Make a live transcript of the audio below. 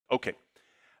Okay.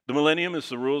 The millennium is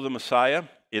the rule of the Messiah.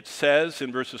 It says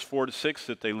in verses 4 to 6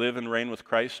 that they live and reign with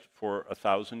Christ for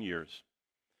 1,000 years.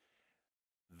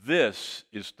 This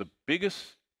is the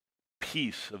biggest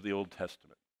piece of the Old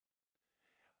Testament.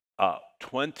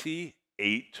 28%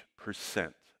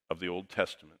 of the Old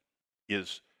Testament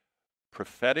is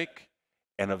prophetic,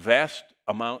 and a vast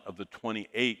amount of the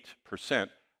 28%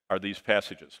 are these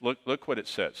passages. Look what it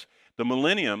says. The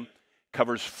millennium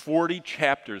covers 40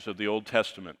 chapters of the Old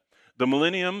Testament. The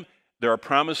millennium, there are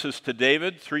promises to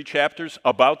David, 3 chapters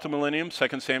about the millennium.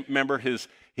 2 Samuel, remember his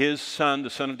son, the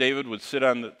son of David, would sit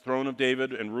on the throne of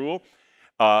David and rule.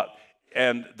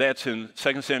 And that's in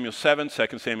 2 Samuel 7,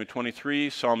 2 Samuel 23,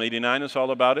 Psalm 89 is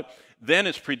all about it. Then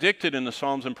it's predicted in the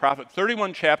Psalms and Prophets.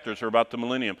 31 chapters are about the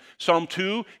millennium. Psalm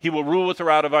 2, he will rule with a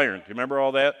rod of iron. Do you remember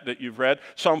all that you've read?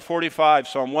 Psalm 45,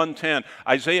 Psalm 110.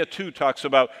 Isaiah 2 talks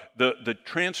about the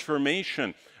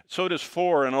transformation. So does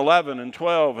 4 and 11 and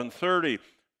 12 and 30.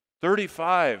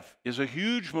 35 is a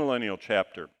huge millennial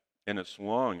chapter, and it's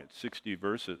long. It's 60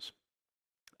 verses.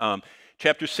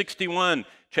 Chapter 61,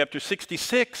 chapter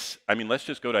 66. I mean, let's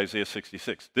just go to Isaiah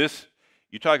 66.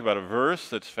 You talk about a verse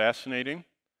that's fascinating.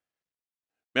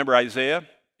 Remember Isaiah?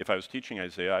 If I was teaching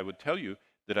Isaiah, I would tell you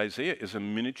that Isaiah is a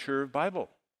miniature Bible.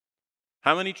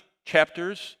 How many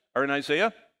chapters are in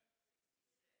Isaiah?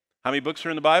 How many books are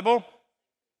in the Bible?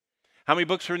 How many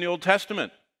books are in the Old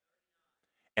Testament?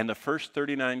 And the first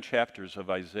 39 chapters of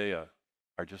Isaiah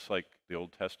are just like the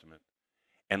Old Testament.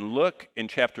 And look, in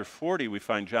chapter 40, we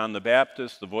find John the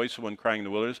Baptist, the voice of one crying in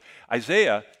the wilderness.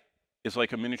 Isaiah is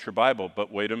like a miniature Bible,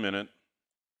 but wait a minute.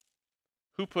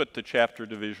 Who put the chapter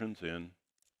divisions in?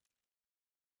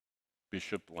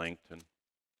 Bishop Langton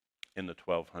in the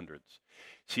 1200s.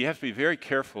 So you have to be very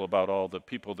careful about all the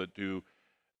people that do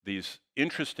these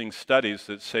interesting studies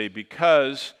that say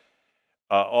because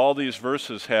all these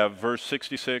verses have verse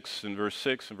 66 and verse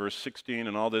 6 and verse 16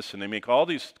 and all this, and they make all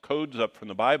these codes up from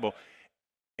the Bible,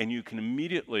 and you can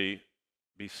immediately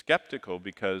be skeptical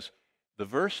because the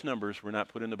verse numbers were not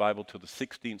put in the Bible till the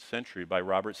 16th century by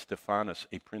Robert Stephanus,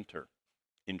 a printer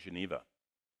in Geneva.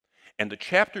 And the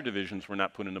chapter divisions were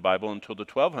not put in the Bible until the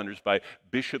 1200s by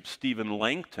Bishop Stephen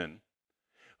Langton,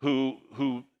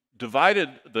 who divided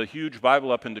the huge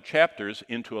Bible up into chapters,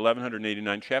 into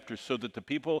 1189 chapters, so that the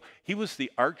people, he was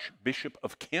the Archbishop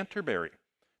of Canterbury,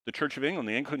 the Church of England,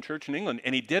 the Anglican Church in England,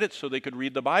 and he did it so they could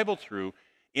read the Bible through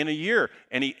in a year.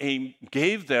 And he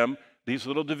gave them these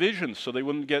little divisions so they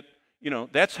wouldn't get,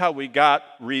 that's how we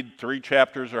read 3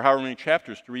 chapters or however many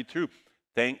chapters to read through,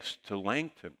 thanks to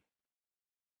Langton,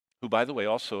 who, by the way,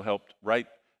 also helped write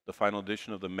the final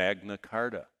edition of the Magna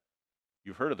Carta.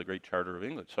 You've heard of the Great Charter of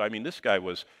England. So, I mean, this guy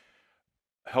was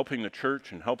helping the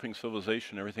church and helping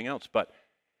civilization and everything else. But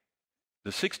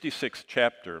the 66th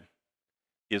chapter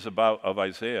is of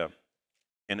Isaiah,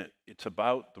 and it's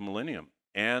about the millennium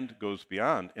and goes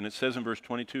beyond. And it says in verse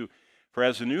 22, "For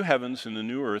as the new heavens and the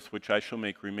new earth, which I shall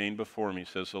make, remain before me,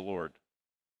 says the Lord."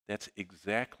 That's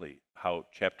exactly how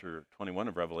chapter 21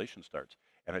 of Revelation starts.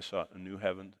 And I saw a new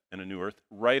heaven and a new earth,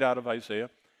 right out of Isaiah.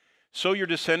 "So your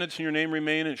descendants and your name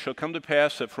remain, and it shall come to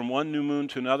pass that from one new moon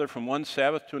to another, from one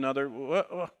Sabbath to another."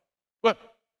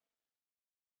 What?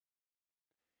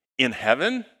 In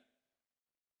heaven?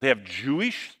 They have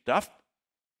Jewish stuff?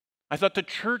 I thought the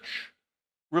church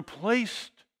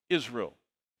replaced Israel.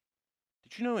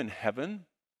 Did you know in heaven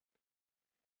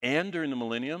and during the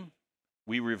millennium,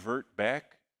 we revert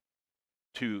back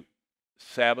to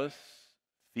Sabbaths,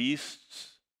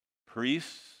 feasts,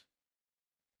 priests?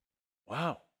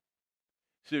 Wow.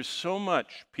 See, there's so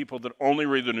much people that only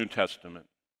read the New Testament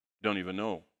don't even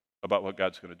know about what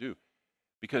God's going to do.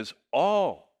 Because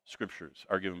all scriptures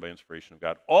are given by inspiration of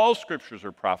God. All scriptures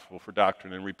are profitable for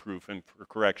doctrine and reproof and for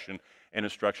correction and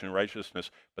instruction in righteousness.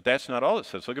 But that's not all it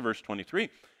says. Look at verse 23.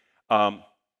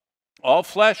 "All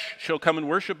flesh shall come and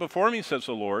worship before me, says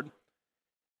the Lord,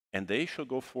 and they shall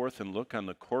go forth and look on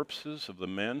the corpses of the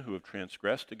men who have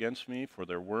transgressed against me, for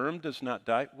their worm does not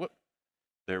die." What?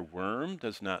 Their worm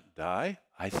does not die?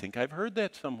 I think I've heard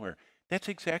that somewhere. That's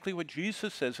exactly what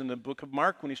Jesus says in the book of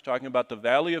Mark when he's talking about the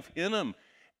valley of Hinnom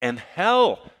and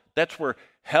hell. That's where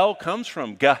hell comes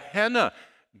from. Gehenna,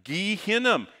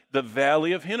 Gehinnom, the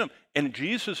valley of Hinnom. And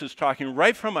Jesus is talking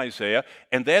right from Isaiah,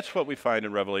 and that's what we find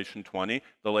in Revelation 20,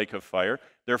 the lake of fire.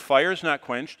 "Their fire is not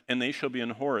quenched, and they shall be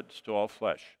in horrors to all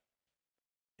flesh."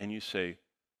 And you say,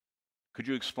 could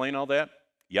you explain all that?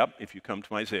 Yep, if you come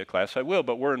to my Isaiah class, I will,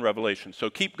 but we're in Revelation, so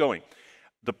keep going.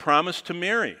 The promise to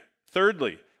Mary.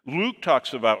 Thirdly, Luke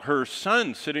talks about her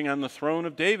son sitting on the throne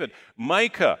of David.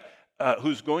 Micah,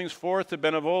 whose goings forth have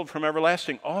been of old from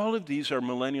everlasting. All of these are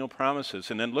millennial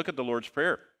promises. And then look at the Lord's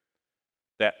Prayer.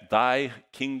 that thy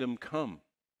kingdom come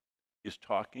is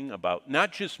talking about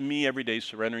not just me every day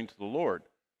surrendering to the Lord,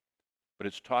 but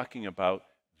it's talking about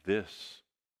this,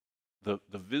 the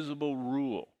visible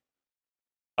rule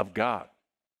of God,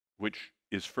 which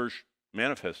is first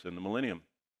manifested in the millennium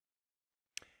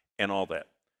and all that.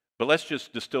 But let's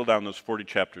just distill down those 40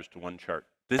 chapters to one chart.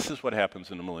 This is what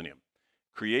happens in the millennium.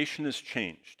 Creation is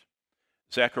changed.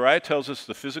 Zechariah tells us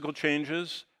the physical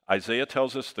changes. Isaiah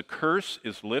tells us the curse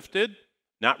is lifted,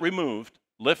 not removed,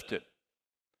 lifted.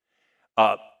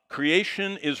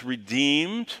 Creation is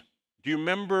redeemed. Do you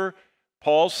remember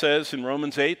Paul says in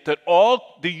Romans 8 that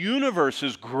all the universe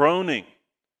is groaning?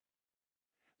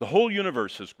 The whole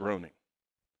universe is groaning.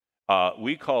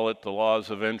 We call it the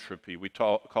laws of entropy. We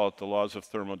call it the laws of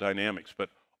thermodynamics. But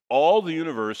all the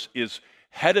universe is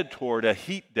headed toward a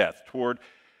heat death, toward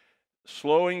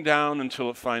slowing down until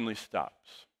it finally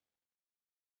stops.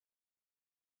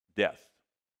 Death.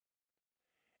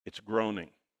 It's groaning.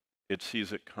 It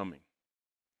sees it coming.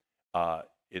 Paul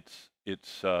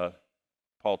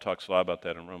talks a lot about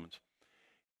that in Romans.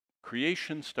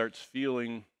 Creation starts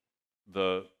feeling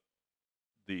the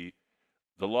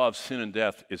law of sin and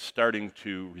death is starting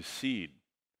to recede.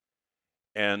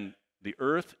 And the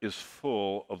earth is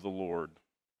full of the Lord.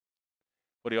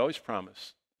 What he always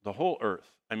promised, the whole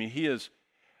earth. I mean,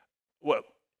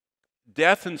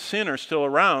 death and sin are still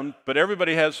around, but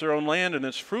everybody has their own land and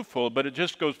it's fruitful, but it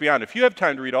just goes beyond. If you have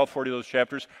time to read all 40 of those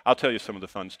chapters, I'll tell you some of the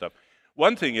fun stuff.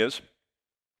 One thing is,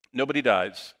 nobody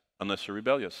dies unless they're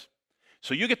rebellious.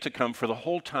 So you get to come for the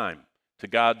whole time to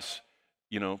God's,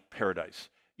 paradise.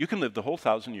 You can live the whole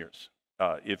 1,000 years.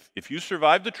 If you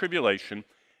survive the tribulation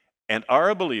and are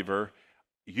a believer,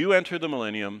 you enter the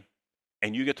millennium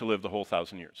and you get to live the whole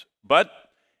 1,000 years. But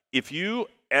if you,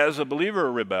 as a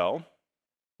believer, rebel,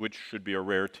 which should be a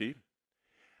rarity,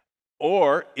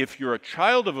 or if you're a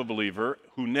child of a believer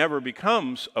who never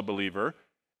becomes a believer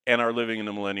and are living in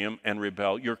the millennium and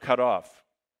rebel, you're cut off.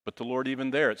 But the Lord, even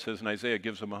there, it says in Isaiah,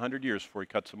 gives them 100 years before he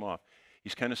cuts them off.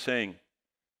 He's kind of saying,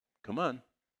 come on,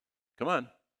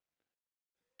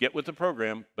 get with the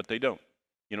program, but they don't.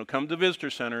 Come to the visitor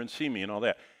center and see me and all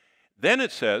that. Then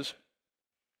it says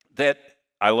that,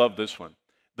 I love this one.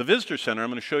 The visitor center, I'm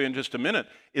going to show you in just a minute,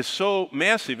 is so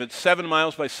massive, it's 7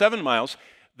 miles by 7 miles,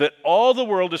 that all the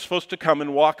world is supposed to come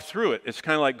and walk through it. It's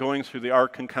kind of like going through the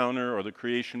Ark Encounter or the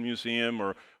Creation Museum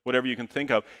or whatever you can think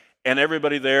of. And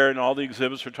everybody there and all the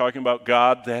exhibits are talking about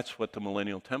God. That's what the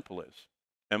Millennial Temple is.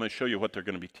 I'm going to show you what they're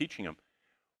going to be teaching them.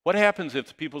 What happens if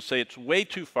the people say it's way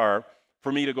too far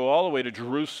for me to go all the way to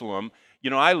Jerusalem?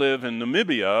 I live in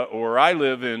Namibia or I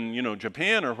live in,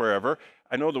 Japan or wherever.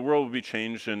 I know the world will be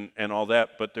changed and all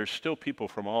that, but there's still people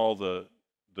from all the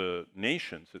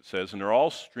nations, it says, and they're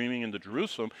all streaming into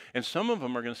Jerusalem. And some of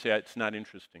them are going to say, it's not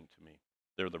interesting to me.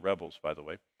 They're the rebels, by the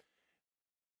way.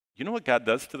 You know what God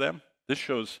does to them? This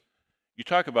shows, you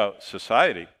talk about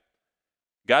society.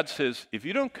 God says, if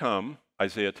you don't come,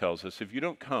 Isaiah tells us, if you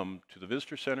don't come to the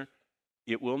visitor center,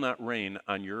 it will not rain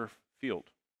on your field.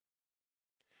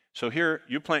 So here,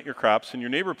 you plant your crops, and your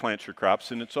neighbor plants your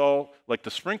crops, and it's all like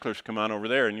the sprinklers come on over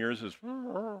there, and yours is...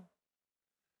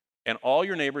 And all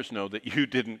your neighbors know that you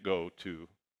didn't go to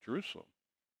Jerusalem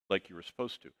like you were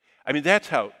supposed to. I mean, that's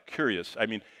how curious. I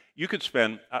mean, you could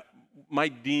spend... my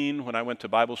dean, when I went to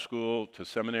Bible school, to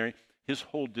seminary, his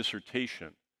whole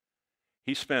dissertation,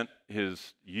 he spent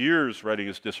his years writing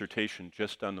his dissertation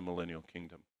just on the millennial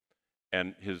kingdom.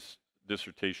 And his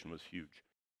dissertation was huge.